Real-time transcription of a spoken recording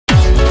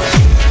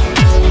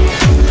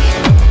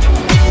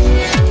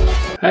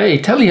Hey,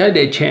 tally ho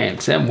there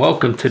champs, and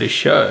welcome to the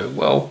show.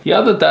 Well, the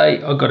other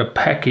day I got a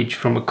package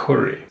from a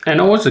courier and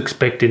I was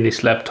expecting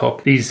this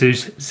laptop, the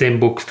ASUS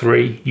ZenBook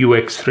 3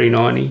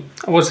 UX390.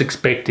 I was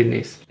expecting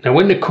this. Now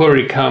when the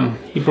courier come,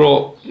 he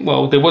brought,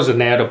 well, there was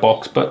an outer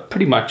box, but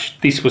pretty much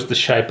this was the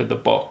shape of the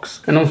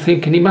box. And I'm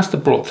thinking he must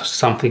have brought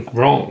something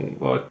wrong.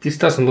 Like, this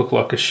doesn't look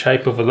like a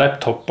shape of a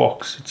laptop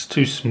box. It's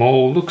too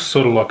small, looks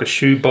sort of like a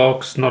shoe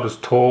box, not as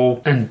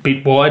tall and a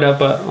bit wider,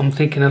 but I'm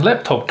thinking a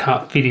laptop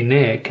can't fit in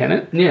there, can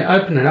it? Yeah,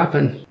 open it up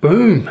and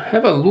boom,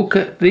 have a look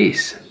at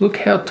this. Look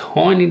how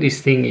tiny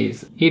this thing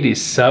is. It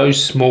is so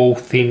small,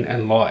 thin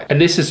and light.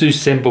 And this ASUS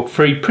ZenBook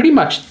 3 pretty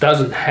much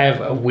doesn't have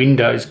a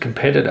Windows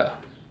competitor.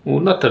 Well,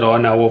 not that I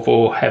know of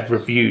or have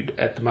reviewed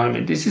at the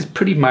moment. This is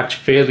pretty much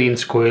fairly and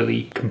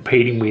squarely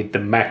competing with the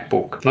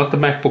MacBook. Not the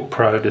MacBook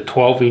Pro, the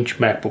 12-inch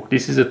MacBook.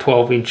 This is a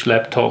 12-inch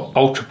laptop,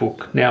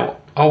 Ultrabook. Now,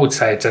 I would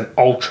say it's an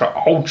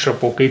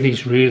Ultrabook. It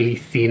is really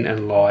thin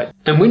and light.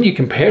 And when you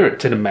compare it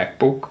to the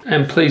MacBook,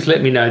 and please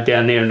let me know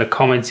down there in the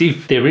comments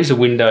if there is a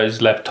Windows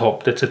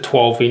laptop that's a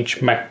 12-inch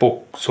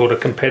MacBook sort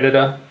of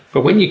competitor.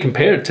 But when you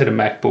compare it to the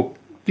MacBook,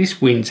 this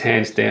wins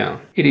hands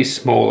down. It is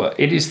smaller,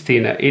 it is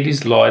thinner, it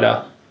is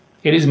lighter.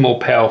 It is more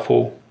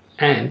powerful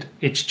and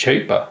it's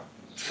cheaper.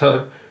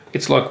 So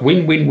it's like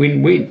win, win,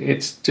 win, win.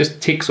 It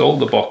just ticks all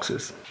the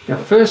boxes. Now,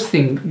 first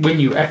thing, when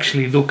you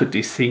actually look at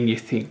this thing, you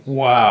think,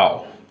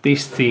 wow,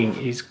 this thing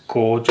is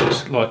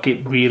gorgeous. Like,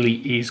 it really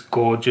is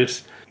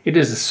gorgeous. It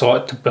is a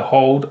sight to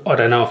behold. I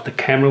don't know if the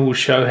camera will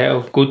show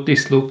how good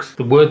this looks.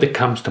 The word that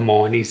comes to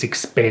mind is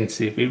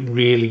expensive. It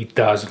really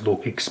does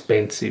look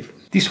expensive.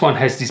 This one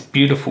has this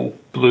beautiful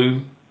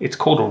blue. It's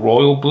called a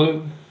royal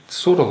blue. It's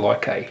sort of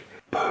like a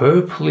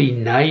purpley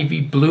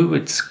navy blue.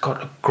 It's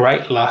got a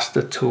great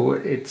luster to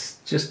it. It's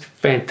just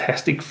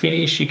fantastic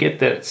finish. You get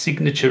that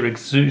signature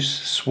ASUS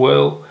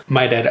swirl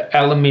made out of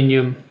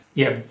aluminium.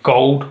 You have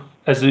gold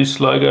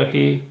ASUS logo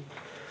here.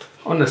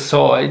 On the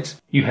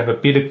sides you have a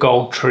bit of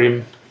gold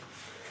trim,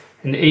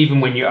 and even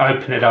when you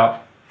open it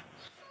up,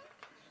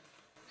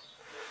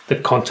 the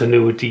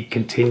continuity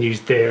continues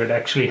there. It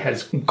actually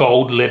has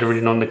gold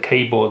lettering on the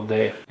keyboard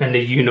there, and the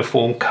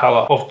uniform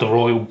colour of the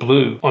royal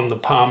blue on the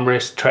palm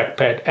rest,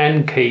 trackpad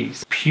and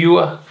keys.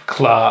 Pure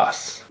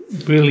class.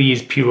 Really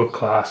is pure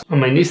class. I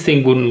mean, this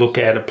thing wouldn't look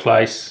out of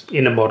place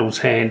in a model's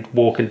hand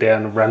walking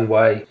down a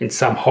runway in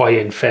some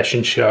high-end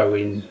fashion show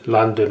in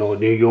London or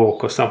New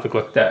York or something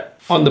like that.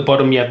 On the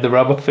bottom you have the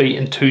rubber feet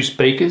and 2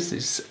 speakers.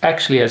 This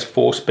actually has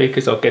 4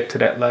 speakers. I'll get to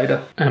that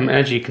later.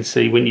 As you can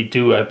see, when you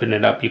do open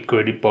it up, you're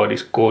greeted by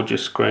this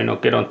gorgeous screen. I'll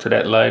get onto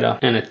that later.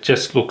 And it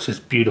just looks as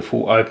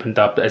beautiful opened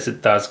up as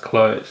it does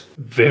closed.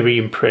 Very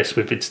impressed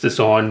with its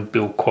design,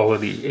 build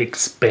quality,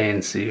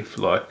 expansive.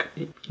 Like,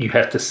 you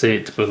have to see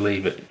it to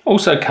believe it.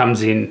 Also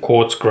comes in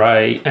quartz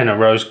grey and a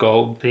rose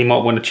gold. So you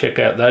might want to check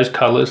out those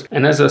colours.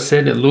 And as I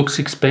said, it looks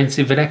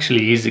expensive. It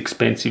actually is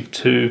expensive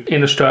too.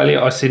 In Australia,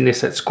 I seen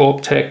this at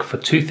Tech for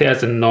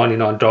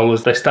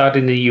 $2,099. They start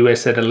in the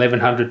US at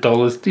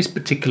 $1,100. This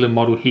particular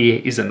model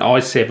here is an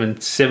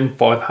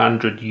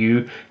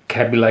i7-7500U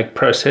Kaby Lake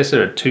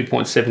processor at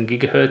 2.7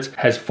 gigahertz,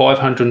 has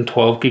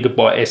 512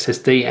 gigabyte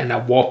SSD and a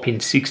whopping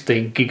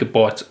 16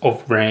 gigabytes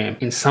of RAM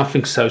in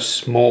something so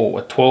small,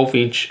 a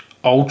 12-inch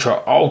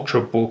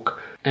Ultrabook.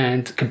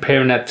 And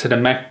comparing that to the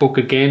MacBook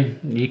again,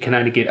 you can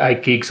only get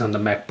 8 gigs on the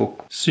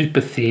MacBook.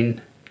 Super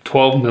thin,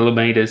 12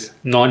 millimeters,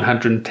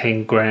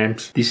 910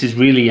 grams. This is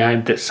really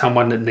aimed at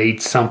someone that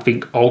needs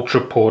something ultra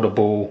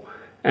portable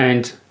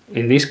and,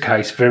 in this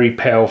case, very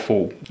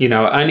powerful. You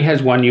know, it only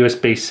has one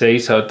USB-C,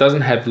 so it doesn't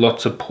have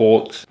lots of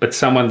ports, but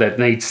someone that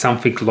needs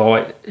something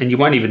light, and you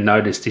won't even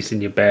notice this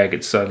in your bag,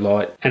 it's so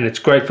light. And it's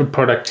great for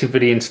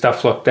productivity and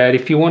stuff like that.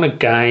 If you want a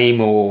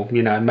game or,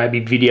 you know, maybe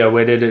video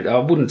edit it, I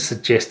wouldn't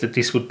suggest that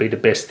this would be the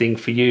best thing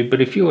for you.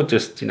 But if you're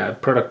just, you know,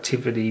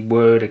 productivity,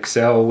 Word,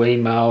 Excel,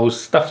 emails,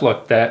 stuff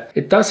like that,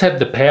 it does have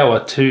the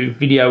power to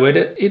video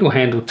edit. It'll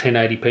handle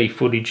 1080p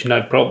footage,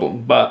 no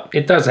problem, but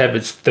it does have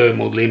its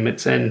thermal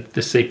limits and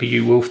the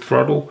CPU will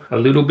throttle a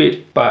little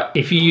bit. But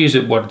if you use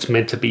it what it's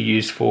meant to be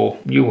used for,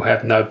 you'll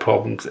have no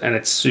problems, and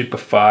it's super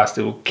fast.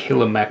 It will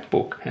kill a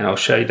MacBook, and I'll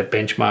show you the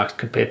benchmarks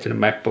compared to the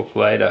MacBook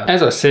later.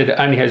 As I said, it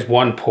only has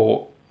 1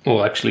 port.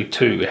 Well, actually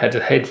 2. It has a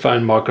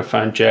headphone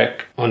microphone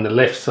jack on the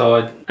left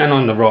side, and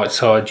on the right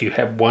side you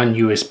have 1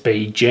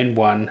 USB Gen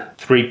 1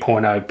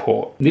 3.0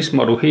 port. This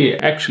model here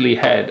actually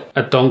had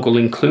a dongle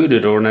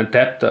included, or an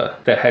adapter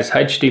that has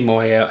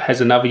HDMI out, has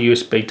another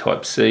USB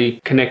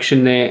Type-C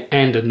connection there,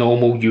 and a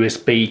normal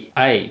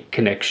USB-A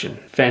connection.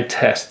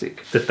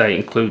 Fantastic that they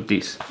include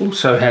this.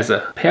 Also has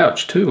a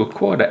pouch too,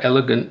 quite an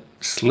elegant,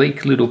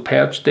 sleek little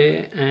pouch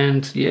there,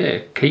 and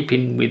yeah,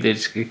 keeping with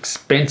its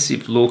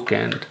expensive look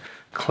and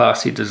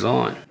classy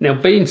design. Now,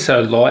 being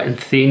so light and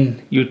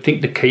thin, you'd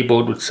think the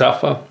keyboard would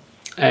suffer,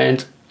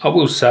 and I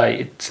will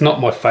say it's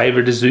not my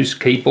favorite ASUS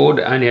keyboard.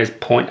 It only has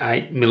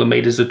 0.8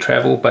 millimeters of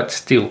travel, but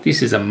still,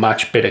 this is a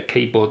much better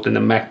keyboard than the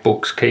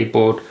MacBook's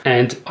keyboard.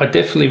 And I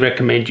definitely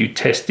recommend you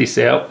test this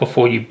out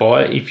before you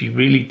buy it. If you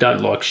really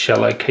don't like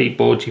shallow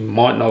keyboards, you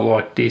might not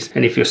like this.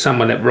 And if you're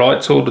someone that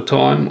writes all the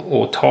time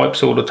or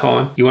types all the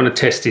time, you want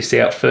to test this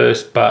out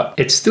first, but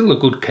it's still a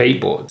good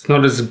keyboard. It's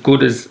not as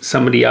good as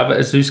some of the other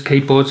ASUS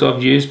keyboards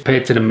I've used.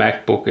 Compared to the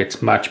MacBook,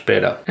 it's much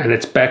better. And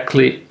it's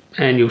backlit,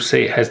 and you'll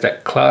see it has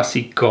that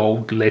classy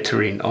gold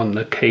lettering on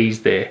the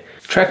keys there.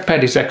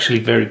 Trackpad is actually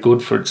very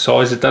good for its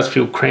size. It does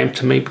feel cramped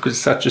to me because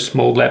it's such a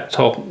small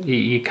laptop.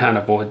 You can't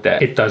avoid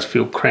that. It does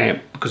feel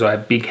cramped because I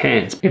have big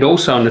hands. It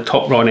also, on the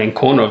top right hand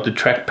corner of the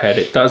trackpad,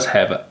 it does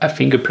have a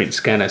fingerprint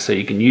scanner, so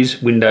you can use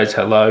Windows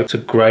Hello. It's a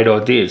great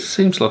idea. It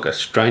seems like a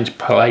strange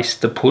place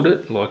to put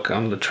it, like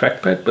on the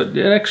trackpad, but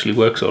it actually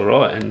works all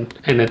right, and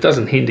it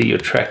doesn't hinder your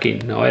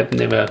tracking. I have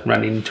never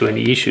run into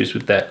any issues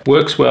with that.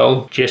 Works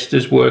well,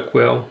 gestures work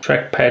well.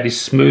 Trackpad is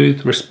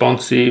smooth,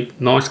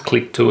 responsive, nice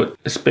click to it,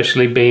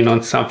 especially being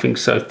on something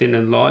so thin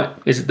and light.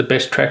 Is it the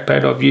best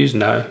trackpad I've used?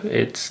 No,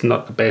 it's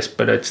not the best,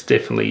 but it's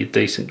definitely a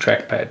decent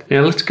trackpad.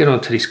 Now let's get on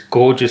to this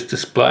gorgeous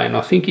display, and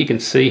I think you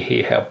can see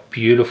here how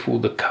beautiful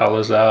the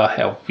colors are,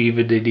 how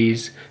vivid it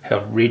is,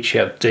 how rich,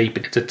 how deep.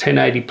 It's a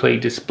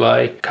 1080p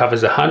display,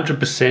 covers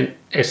 100%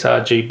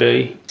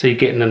 sRGB, so you're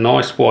getting a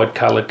nice wide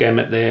color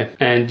gamut there.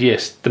 And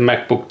yes, the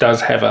MacBook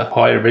does have a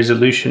higher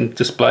resolution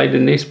display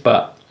than this,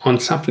 but on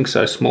something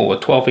so small, a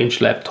 12-inch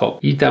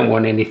laptop, you don't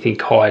want anything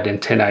higher than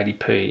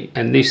 1080p.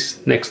 And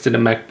this next to the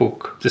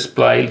MacBook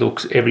display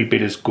looks every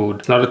bit as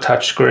good. It's not a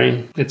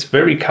touchscreen. It's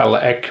very color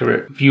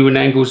accurate. Viewing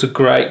angles are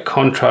great.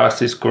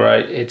 Contrast is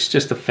great. It's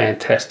just a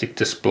fantastic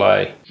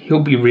display. You'll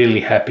be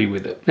really happy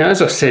with it. Now,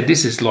 as I said,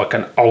 this is like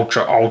an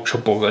ultra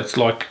book. It's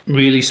like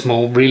really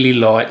small, really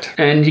light.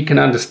 And you can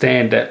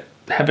understand that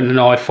having an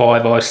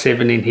i5,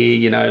 i7 in here,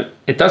 you know,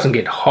 it doesn't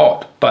get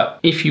hot, but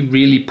if you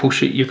really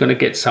push it, you're going to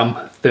get some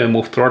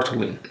thermal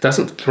throttling. It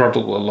doesn't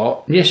throttle a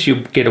lot. Yes,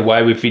 you'll get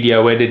away with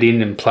video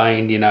editing and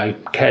playing, you know,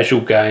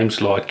 casual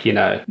games like, you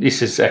know,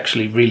 this is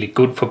actually really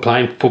good for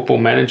playing Football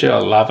Manager. I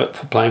love it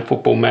for playing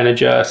Football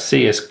Manager.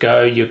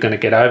 CSGO, you're going to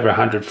get over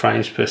 100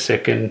 frames per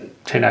second,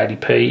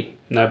 1080p.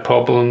 No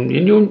problem,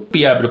 and you'll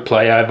be able to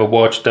play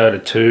Overwatch, Dota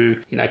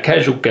 2, you know,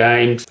 casual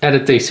games at a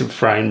decent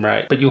frame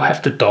rate, but you'll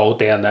have to dial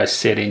down those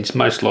settings,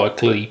 most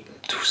likely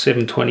to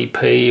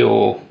 720p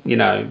or, you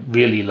know,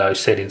 really low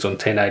settings on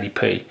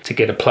 1080p to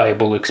get a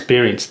playable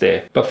experience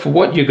there. But for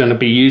what you're going to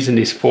be using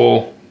this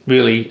for,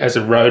 really, as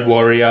a road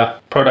warrior,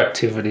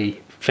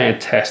 productivity,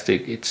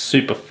 fantastic. It's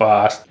super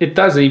fast. It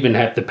does even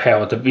have the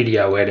power to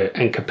video edit,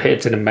 and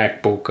compared to the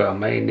MacBook, I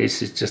mean,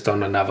 this is just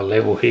on another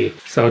level here.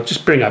 So I'll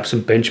just bring up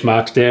some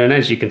benchmarks there, and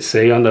as you can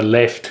see on the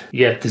left,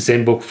 you have the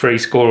ZenBook free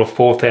score of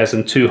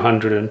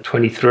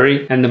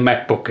 4,223, and the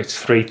MacBook it's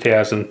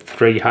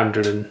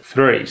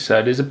 3,303.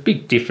 So there's a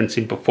big difference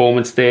in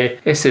performance there.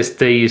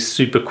 SSD is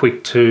super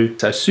quick too,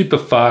 so super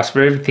fast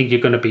for everything you're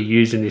going to be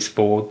using this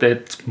for.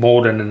 That's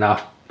more than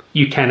enough.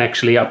 You can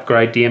actually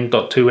upgrade the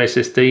M.2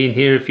 SSD in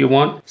here if you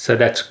want, so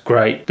that's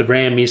great. The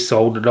RAM is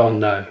soldered on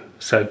though,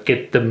 so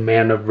get the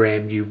amount of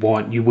RAM you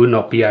want. You will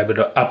not be able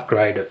to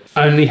upgrade it.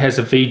 Only has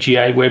a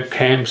VGA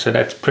webcam, so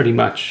that's pretty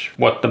much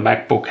what the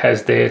MacBook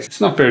has there. It's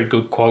not very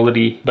good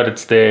quality, but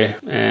it's there,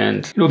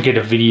 and it'll get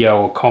a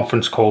video or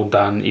conference call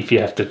done if you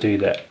have to do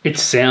that.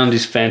 Its sound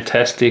is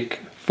fantastic.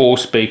 4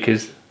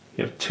 speakers.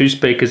 You have 2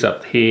 speakers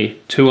up here,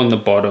 2 on the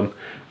bottom.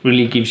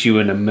 Really gives you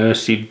an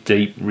immersive,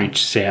 deep,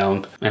 rich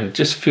sound, and it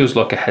just feels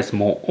like it has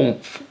more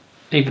oomph.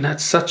 Even though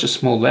it's such a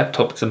small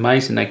laptop, it's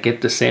amazing they get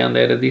the sound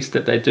out of this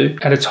that they do.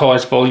 At its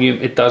highest volume,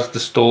 it does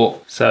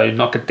distort, so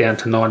knock it down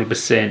to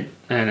 90%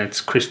 and it's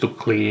crystal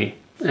clear,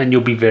 and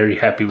you'll be very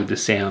happy with the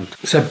sound.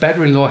 So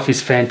battery life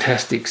is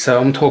fantastic. So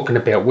I'm talking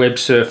about web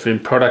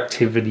surfing,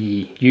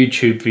 productivity,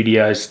 YouTube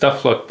videos,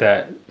 stuff like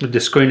that. With the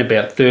screen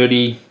about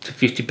 30 to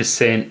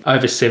 50%,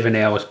 over 7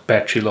 hours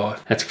battery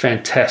life. That's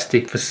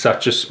fantastic for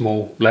such a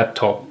small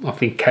laptop. I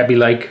think Kaby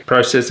Lake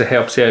processor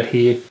helps out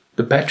here.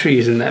 The battery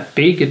isn't that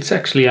big. It's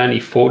actually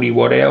only 40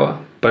 watt hour,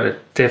 but it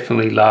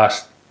definitely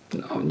lasts,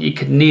 you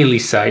could nearly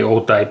say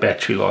all day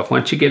battery life.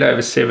 Once you get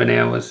over 7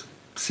 hours,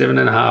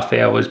 7.5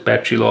 hours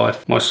battery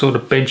life. My sort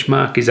of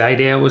benchmark is 8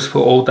 hours for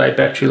all day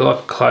battery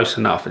life. Close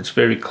enough, it's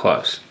very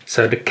close.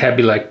 So the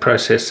Kaby Lake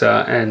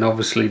processor, and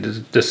obviously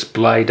the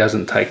display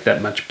doesn't take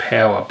that much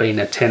power, being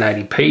a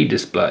 1080p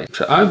display.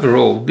 So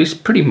overall, this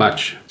pretty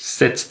much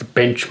sets the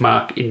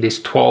benchmark in this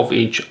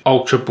 12-inch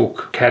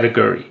Ultrabook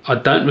category. I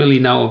don't really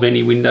know of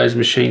any Windows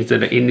machines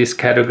that are in this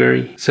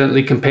category.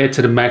 Certainly compared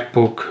to the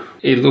MacBook,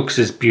 It looks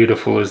as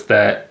beautiful as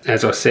that.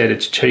 As I said,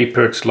 it's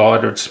cheaper, it's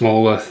lighter, it's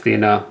smaller,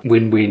 thinner,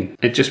 win-win.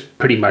 It just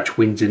pretty much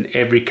wins in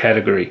every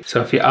category.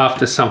 So if you're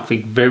after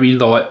something very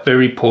light,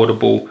 very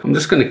portable, I'm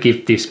just going to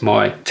give this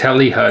my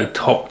Tally-Ho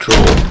Top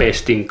Drawer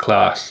Best in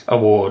Class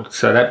award.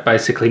 So that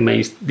basically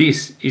means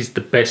this is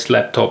the best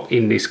laptop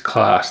in this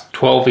class.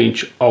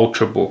 12-inch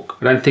Ultrabook.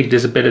 I don't think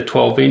there's a better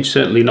 12-inch,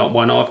 certainly not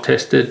one I've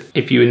tested.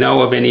 If you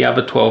know of any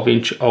other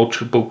 12-inch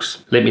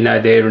Ultrabooks, let me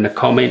know there in the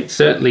comments.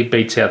 Certainly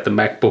beats out the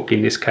MacBook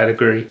in this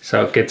category.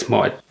 So it gets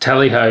my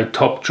Tally-Ho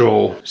Top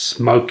Drawer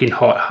smoking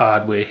hot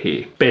hardware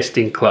here. Best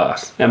in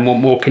class. And what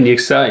more can you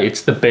say?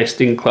 It's the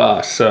best in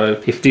class.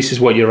 So if this is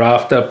what you're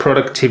after,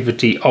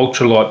 productivity,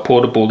 ultralight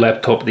portable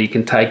laptop that you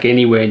can take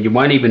anywhere and you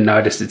won't even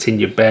notice it's in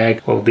your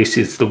bag, well, this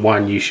is the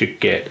one you should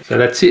get. So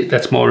that's it.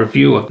 That's my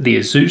review of the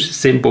ASUS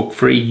ZenBook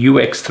 3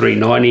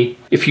 UX390.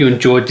 If you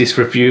enjoyed this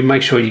review,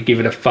 make sure you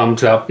give it a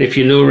thumbs up. If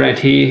you're new around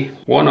here,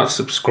 why not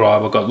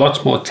subscribe? I've got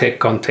lots more tech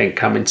content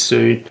coming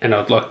soon, and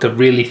I'd like to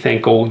really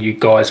thank all you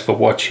guys for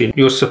watching.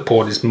 Your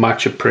support is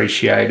much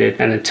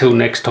appreciated, and until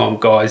next time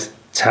guys,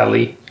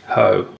 tally ho.